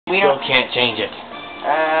Still can't change it.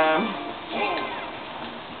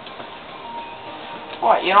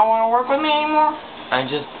 What, you don't want to work with me anymore? I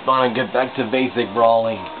just want to get back to basic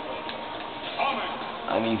brawling.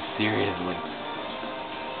 I mean, seriously.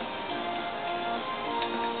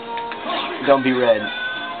 Don't be red.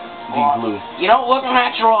 Be blue. You don't look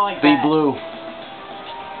natural like that. Be blue.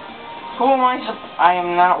 Who am I? I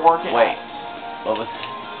am not working. Wait. What was...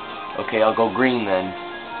 Okay, I'll go green then.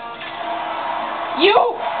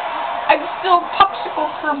 You! I'm still Popsicle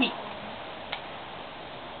Kirby.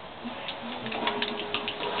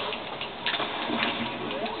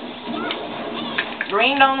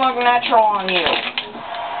 Green don't look natural on you.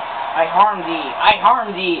 I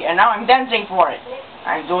harmed thee, and now I'm dancing for it.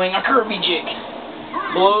 I'm doing a Kirby jig.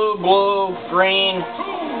 Blue, blue, green,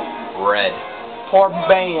 Red. Poor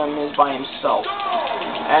Bam is by himself.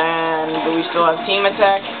 And do we still have team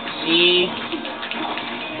attack? See.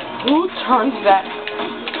 Who turns that?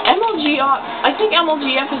 I think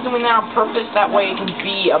MLGF is doing that on purpose, that way it can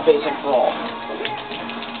be a basic brawl.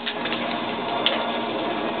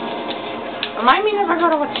 Remind me never go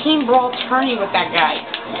to a team brawl tourney with that guy.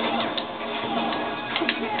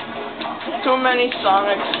 Too many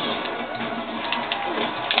Sonics.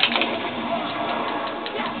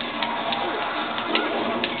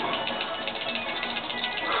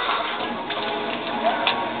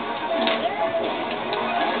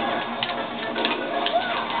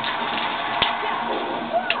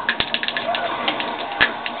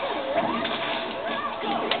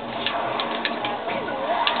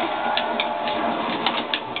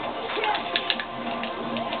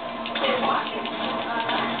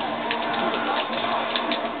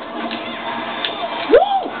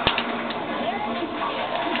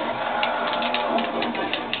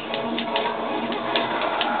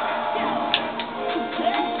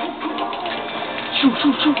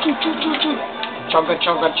 Chugga,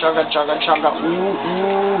 chugga, chugga, chugga, chugga. Ooh,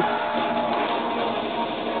 ooh.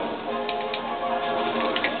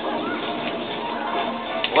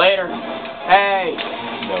 Later. Hey.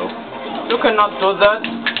 No. You cannot do that.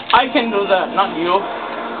 I can do that, not you.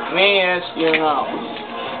 Me, yes, you know.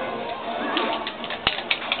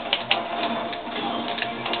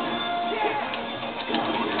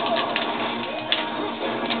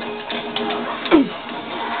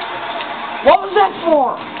 What was that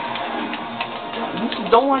for? You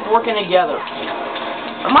don't like working together.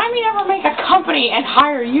 Remind me never make a company and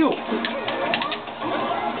hire you.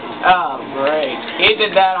 Oh, great. He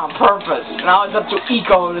did that on purpose. Now it's up to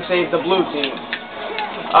ECCO to save the blue team.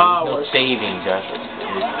 Oh, no saving, Josh.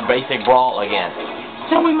 It's basic brawl again.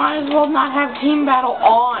 Then we might as well not have team battle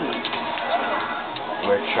on.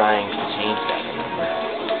 We're trying to change that, remember?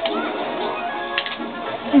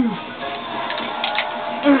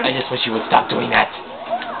 I just wish you would stop doing that.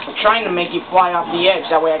 I'm trying to make you fly off the edge,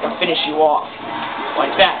 that way I can finish you off.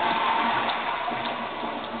 Like that.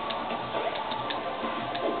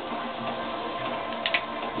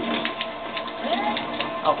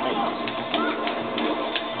 Okay.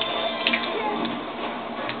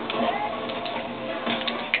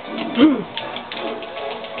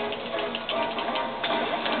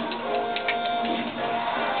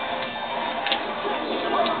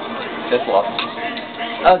 Just lost.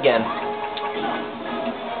 Again.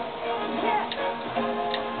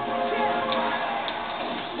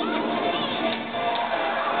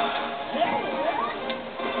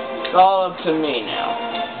 It's all up to me now.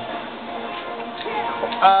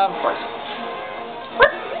 Of course.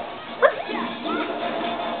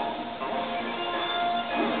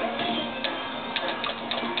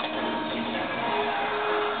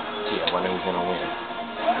 Gee, I wonder who's gonna win.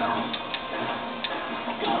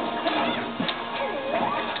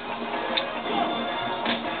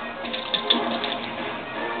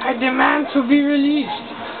 I demand to be released.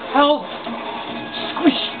 Help!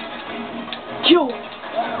 Squish! Kill!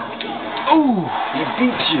 Ooh, he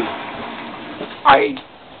beat you.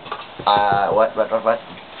 What?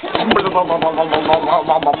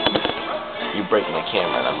 You break my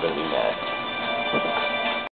camera and I'm gonna be mad.